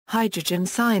Hydrogen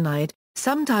cyanide,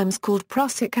 sometimes called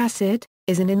prussic acid,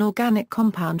 is an inorganic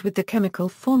compound with the chemical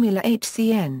formula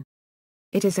Hcn.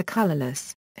 It is a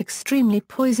colorless, extremely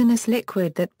poisonous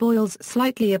liquid that boils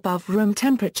slightly above room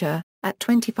temperature, at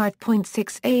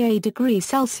 25.6 AA degrees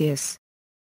Celsius.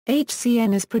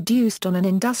 Hcn is produced on an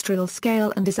industrial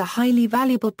scale and is a highly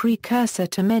valuable precursor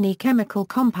to many chemical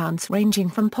compounds ranging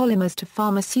from polymers to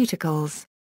pharmaceuticals.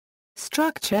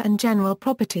 Structure and general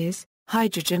properties.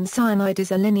 Hydrogen cyanide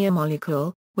is a linear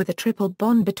molecule, with a triple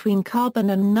bond between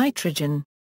carbon and nitrogen.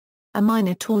 A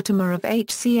minor tautomer of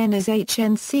Hcn is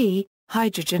HNC,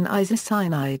 hydrogen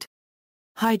isocyanide.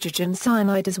 Hydrogen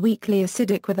cyanide is weakly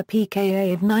acidic with a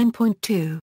pKa of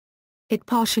 9.2. It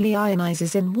partially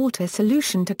ionizes in water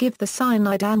solution to give the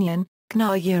cyanide anion,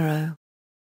 CnA.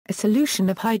 A solution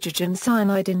of hydrogen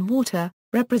cyanide in water,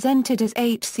 represented as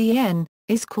Hcn,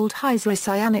 is called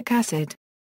hydrocyanic acid.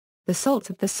 The salts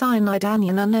of the cyanide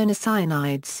anion are known as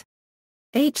cyanides.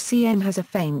 Hcn has a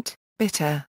faint,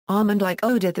 bitter, almond-like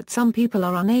odor that some people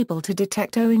are unable to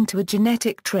detect owing to a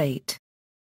genetic trait.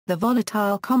 The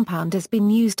volatile compound has been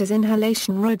used as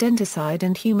inhalation rodenticide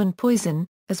and human poison,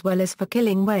 as well as for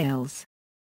killing whales.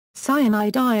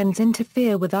 Cyanide ions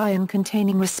interfere with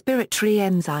iron-containing respiratory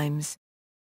enzymes.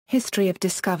 History of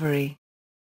discovery.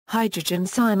 Hydrogen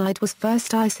cyanide was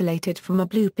first isolated from a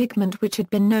blue pigment which had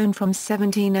been known from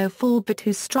 1704 but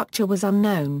whose structure was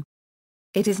unknown.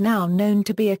 It is now known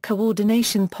to be a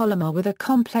coordination polymer with a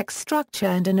complex structure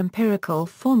and an empirical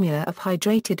formula of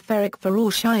hydrated ferric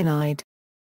ferrocyanide.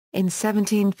 In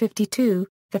 1752,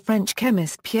 the French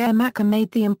chemist Pierre Macquer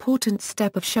made the important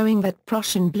step of showing that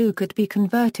Prussian blue could be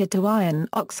converted to iron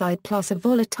oxide plus a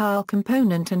volatile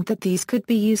component and that these could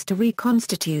be used to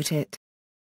reconstitute it.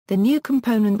 The new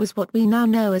component was what we now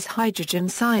know as hydrogen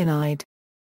cyanide.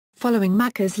 Following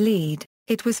Macquer's lead,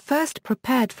 it was first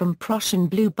prepared from Prussian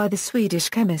blue by the Swedish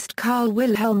chemist Carl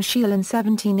Wilhelm Scheele in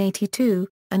 1782,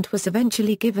 and was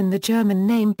eventually given the German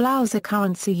name Blaues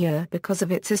Occurrence because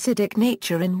of its acidic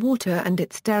nature in water and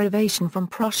its derivation from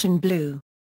Prussian blue.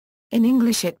 In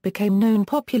English it became known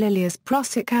popularly as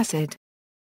prussic acid.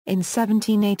 In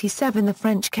 1787 the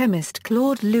French chemist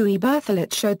Claude Louis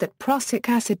Berthelot showed that prussic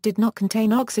acid did not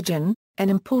contain oxygen,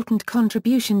 an important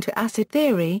contribution to acid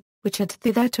theory, which had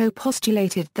hitherto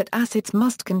postulated that acids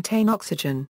must contain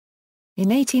oxygen. In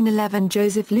 1811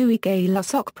 Joseph Louis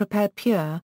Gay-Lussac prepared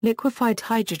pure, liquefied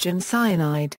hydrogen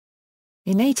cyanide.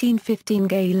 In 1815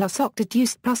 Gay-Lussac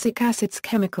deduced prussic acid's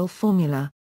chemical formula.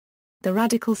 The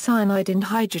radical cyanide in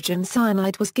hydrogen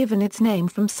cyanide was given its name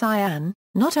from cyan,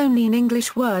 not only an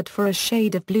English word for a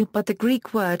shade of blue but the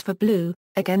Greek word for blue,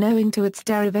 again owing to its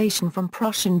derivation from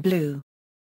Prussian blue.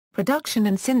 Production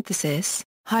and synthesis.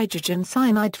 Hydrogen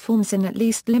cyanide forms in at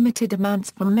least limited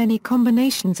amounts from many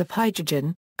combinations of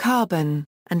hydrogen, carbon,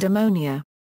 and ammonia.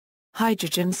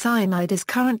 Hydrogen cyanide is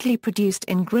currently produced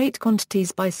in great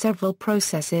quantities by several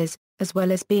processes, as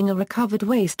well as being a recovered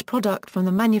waste product from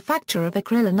the manufacture of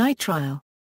acrylonitrile.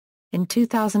 In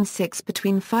 2006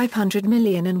 between 500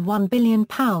 million and 1 billion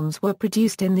pounds were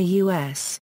produced in the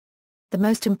US. The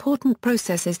most important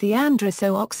process is the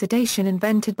androso oxidation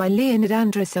invented by Leonid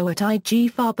Androso at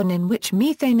IG Farben, in which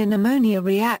methane and ammonia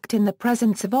react in the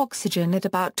presence of oxygen at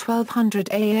about 1200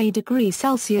 AA degrees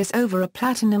Celsius over a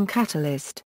platinum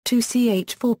catalyst.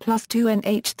 2CH4 plus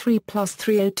 2NH3 plus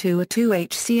 3O2 or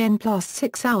 2HCN plus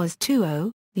 6 hours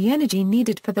 20. The energy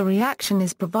needed for the reaction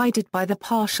is provided by the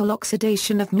partial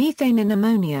oxidation of methane and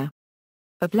ammonia.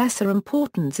 Of lesser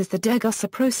importance is the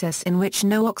degaussing process, in which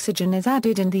no oxygen is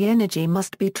added and the energy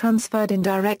must be transferred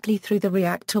indirectly through the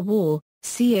reactor wall,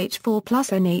 CH4 plus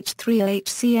NH3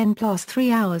 HCN plus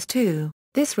 3 hours 2.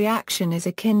 This reaction is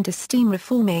akin to steam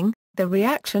reforming, the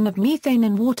reaction of methane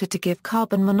and water to give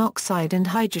carbon monoxide and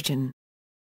hydrogen.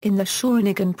 In the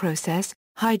Schorinigan process,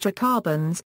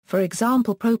 hydrocarbons, for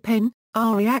example propane,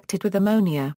 are reacted with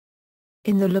ammonia.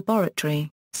 In the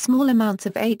laboratory, small amounts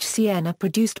of Hcn are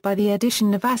produced by the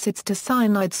addition of acids to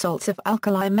cyanide salts of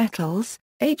alkali metals,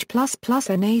 H++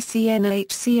 and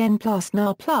HCN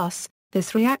Na+.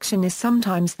 This reaction is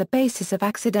sometimes the basis of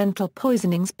accidental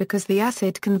poisonings because the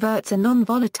acid converts a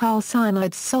non-volatile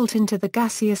cyanide salt into the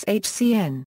gaseous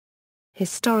Hcn.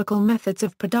 Historical methods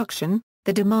of production.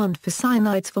 The demand for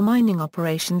cyanides for mining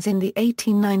operations in the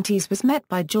 1890s was met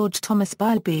by George Thomas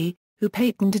Bilby, who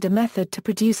patented a method to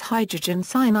produce hydrogen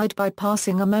cyanide by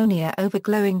passing ammonia over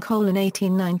glowing coal in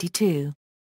 1892.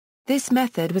 This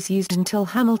method was used until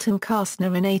Hamilton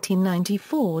Castner in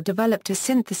 1894 developed a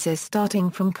synthesis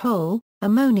starting from coal,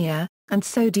 ammonia, and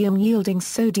sodium yielding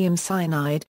sodium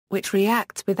cyanide, which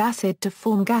reacts with acid to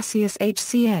form gaseous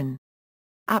Hcn.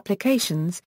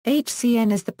 Applications.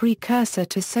 Hcn is the precursor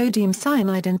to sodium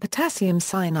cyanide and potassium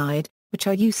cyanide, which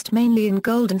are used mainly in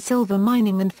gold and silver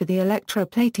mining and for the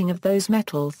electroplating of those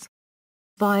metals.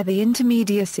 Via the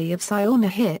intermediacy of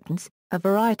cyanohydrins, a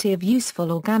variety of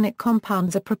useful organic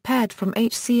compounds are prepared from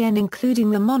Hcn,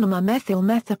 including the monomer methyl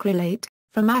methacrylate,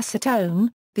 from acetone,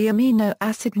 the amino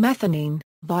acid methionine,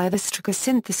 via the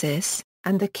stoichosynthesis,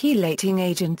 and the chelating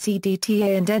agents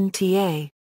EDTA and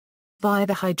NTA. Via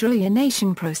the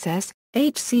hydrogenation process,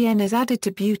 Hcn is added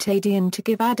to butadiene to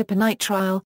give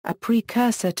adiponitrile, a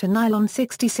precursor to nylon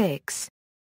 66.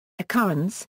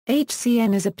 Occurrence: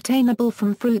 Hcn is obtainable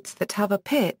from fruits that have a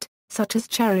pit, such as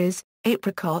cherries,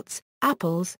 apricots,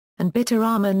 apples, and bitter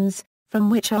almonds, from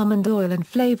which almond oil and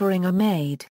flavoring are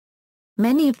made.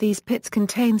 Many of these pits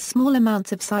contain small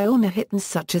amounts of cyanohydrins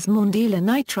such as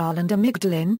mondelonitrile and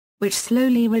amygdalin, which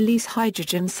slowly release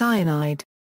hydrogen cyanide.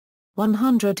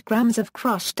 100 grams of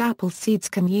crushed apple seeds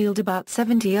can yield about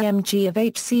 70 mg of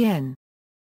Hcn.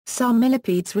 Some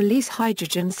millipedes release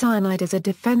hydrogen cyanide as a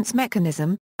defense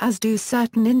mechanism, as do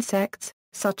certain insects,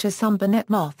 such as some bonnet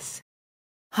moths.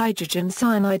 Hydrogen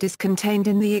cyanide is contained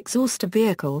in the exhaust of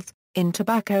vehicles, in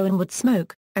tobacco and wood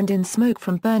smoke, and in smoke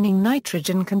from burning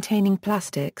nitrogen-containing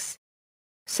plastics.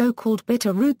 So-called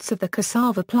bitter roots of the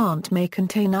cassava plant may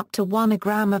contain up to 1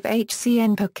 gram of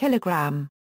Hcn per kilogram.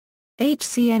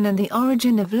 Hcn and the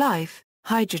origin of life.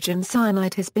 Hydrogen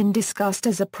cyanide has been discussed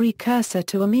as a precursor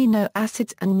to amino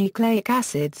acids and nucleic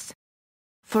acids.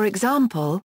 For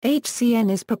example,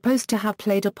 Hcn is proposed to have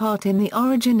played a part in the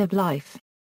origin of life.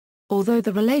 Although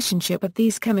the relationship of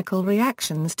these chemical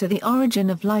reactions to the origin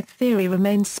of life theory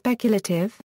remains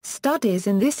speculative, studies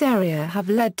in this area have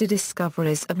led to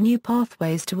discoveries of new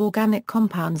pathways to organic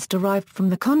compounds derived from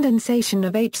the condensation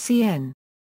of Hcn.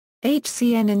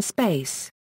 Hcn in space.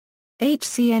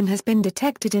 Hcn has been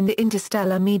detected in the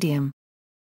interstellar medium.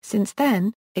 Since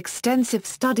then, extensive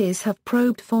studies have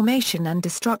probed formation and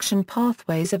destruction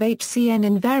pathways of Hcn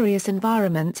in various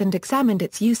environments and examined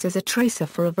its use as a tracer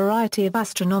for a variety of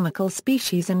astronomical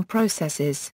species and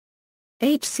processes.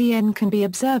 Hcn can be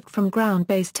observed from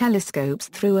ground-based telescopes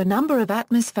through a number of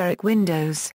atmospheric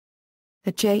windows.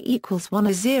 The J equals 1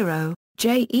 a 0,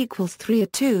 J equals 3 a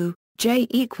 2, J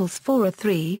equals 4 a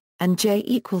 3, and J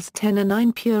equals 10 a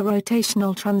 9 pure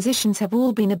rotational transitions have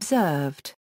all been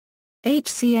observed.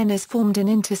 Hcn is formed in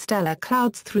interstellar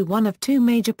clouds through one of two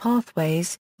major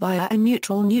pathways, via a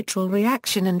neutral-neutral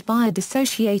reaction and via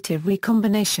dissociative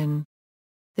recombination.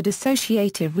 The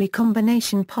dissociative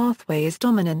recombination pathway is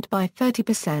dominant by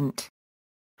 30%.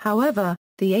 However,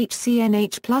 the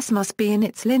HCnH+ must be in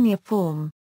its linear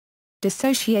form.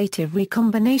 Dissociative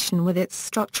recombination with its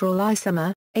structural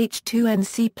isomer,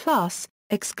 H2NC+,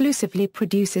 exclusively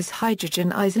produces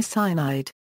hydrogen isocyanide.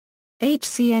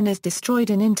 Hcn is destroyed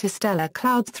in interstellar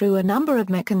clouds through a number of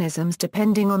mechanisms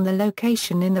depending on the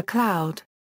location in the cloud.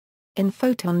 In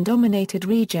photon-dominated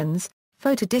regions,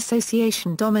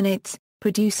 photodissociation dominates,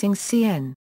 producing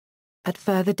Cn. At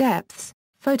further depths,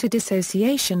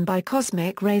 photodissociation by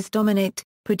cosmic rays dominate,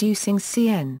 producing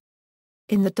Cn.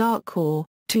 In the dark core,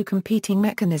 two competing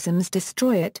mechanisms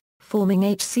destroy it, forming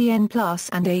Hcn+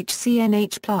 and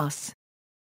HCnH+.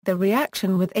 The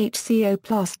reaction with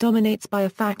HCO+ dominates by a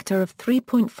factor of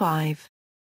 3.5.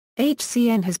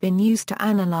 Hcn has been used to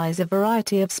analyze a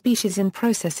variety of species and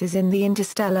processes in the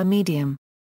interstellar medium.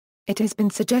 It has been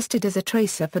suggested as a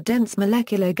tracer for dense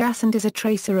molecular gas and as a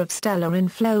tracer of stellar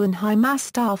inflow in high-mass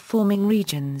star-forming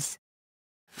regions.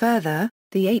 Further,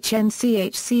 the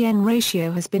HNC-Hcn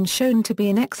ratio has been shown to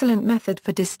be an excellent method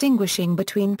for distinguishing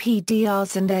between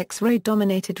PDRs and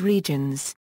X-ray-dominated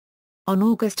regions. On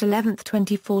August 11,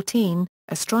 2014,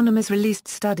 astronomers released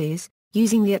studies,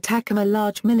 using the Atacama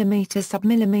Large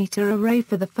Millimeter-Submillimeter Array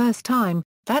for the first time,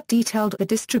 that detailed the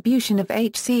distribution of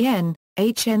Hcn,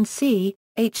 HNC,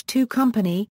 H2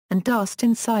 company, and dust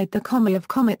inside the COMET of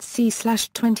comets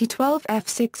C/2012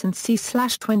 F6 and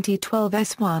C/2012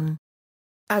 S1.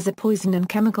 As a poison and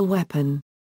chemical weapon.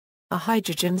 A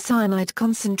hydrogen cyanide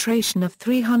concentration of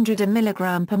 300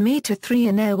 mg per meter 3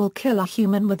 in air will kill a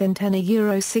human within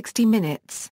 10 / 60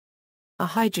 minutes. A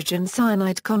hydrogen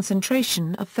cyanide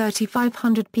concentration of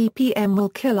 3500 ppm will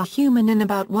kill a human in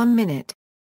about 1 minute.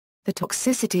 The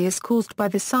toxicity is caused by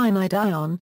the cyanide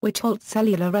ion, which halts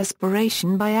cellular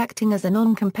respiration by acting as a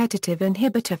non-competitive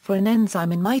inhibitor for an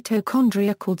enzyme in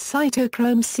mitochondria called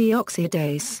cytochrome C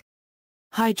oxidase.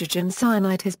 Hydrogen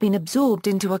cyanide has been absorbed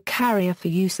into a carrier for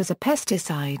use as a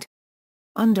pesticide.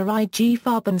 Under IG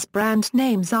Farben's brand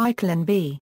name Zyklon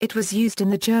B, it was used in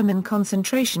the German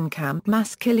concentration camp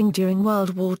mass killing during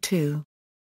World War II.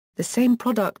 The same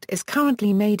product is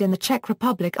currently made in the Czech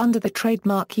Republic under the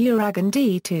trademark Uragan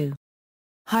D2.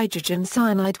 Hydrogen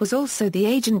cyanide was also the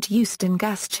agent used in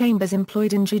gas chambers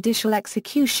employed in judicial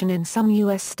execution in some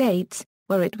U.S. states,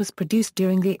 where it was produced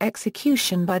during the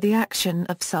execution by the action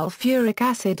of sulfuric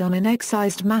acid on an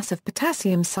excised mass of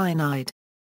potassium cyanide.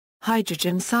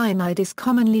 Hydrogen cyanide is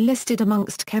commonly listed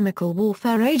amongst chemical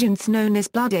warfare agents known as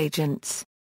blood agents.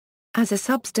 As a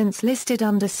substance listed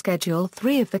under Schedule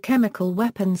 3 of the Chemical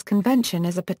Weapons Convention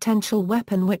as a potential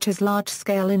weapon which has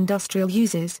large-scale industrial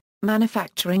uses,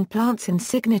 manufacturing plants in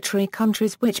signatory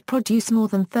countries which produce more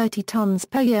than 30 tons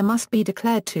per year must be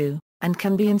declared to, and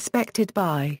can be inspected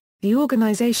by, the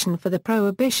Organization for the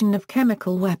Prohibition of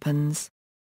Chemical Weapons.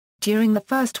 During the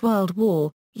First World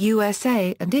War,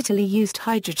 USA and Italy used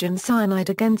hydrogen cyanide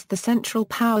against the Central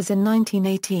Powers in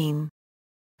 1918.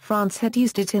 France had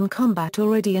used it in combat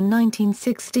already in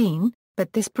 1916,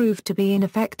 but this proved to be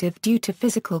ineffective due to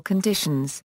physical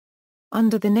conditions.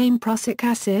 Under the name prussic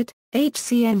acid,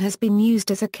 HCN has been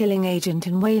used as a killing agent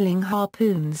in whaling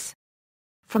harpoons.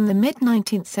 From the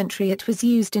mid-19th century it was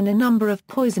used in a number of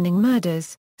poisoning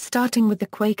murders, starting with the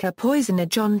Quaker poisoner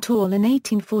John Tall in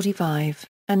 1845,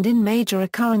 and in major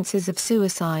occurrences of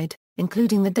suicide,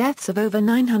 including the deaths of over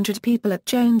 900 people at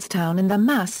Jonestown and the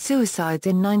mass suicides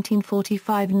in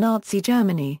 1945 Nazi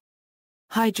Germany.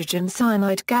 Hydrogen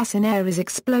cyanide gas in air is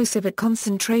explosive at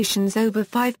concentrations over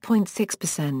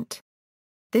 5.6%.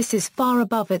 This is far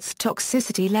above its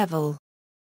toxicity level.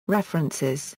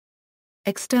 References.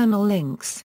 External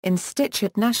links: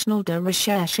 Institut National de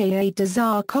Recherche et des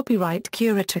Arts Copyright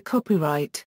Curator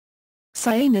Copyright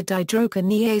Cyanide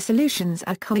Hydrogen Solutions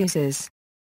Accuses.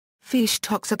 Fiche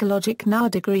toxicologique na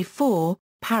degree 4,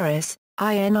 Paris,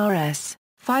 INRS,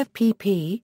 5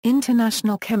 pp.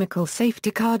 International Chemical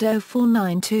Safety Card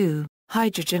 0492,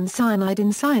 Hydrogen cyanide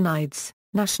in cyanides,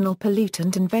 National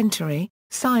Pollutant Inventory,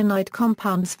 Cyanide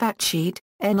Compounds Fact Sheet,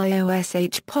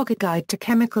 NIOSH Pocket Guide to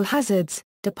Chemical Hazards,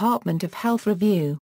 Department of Health Review.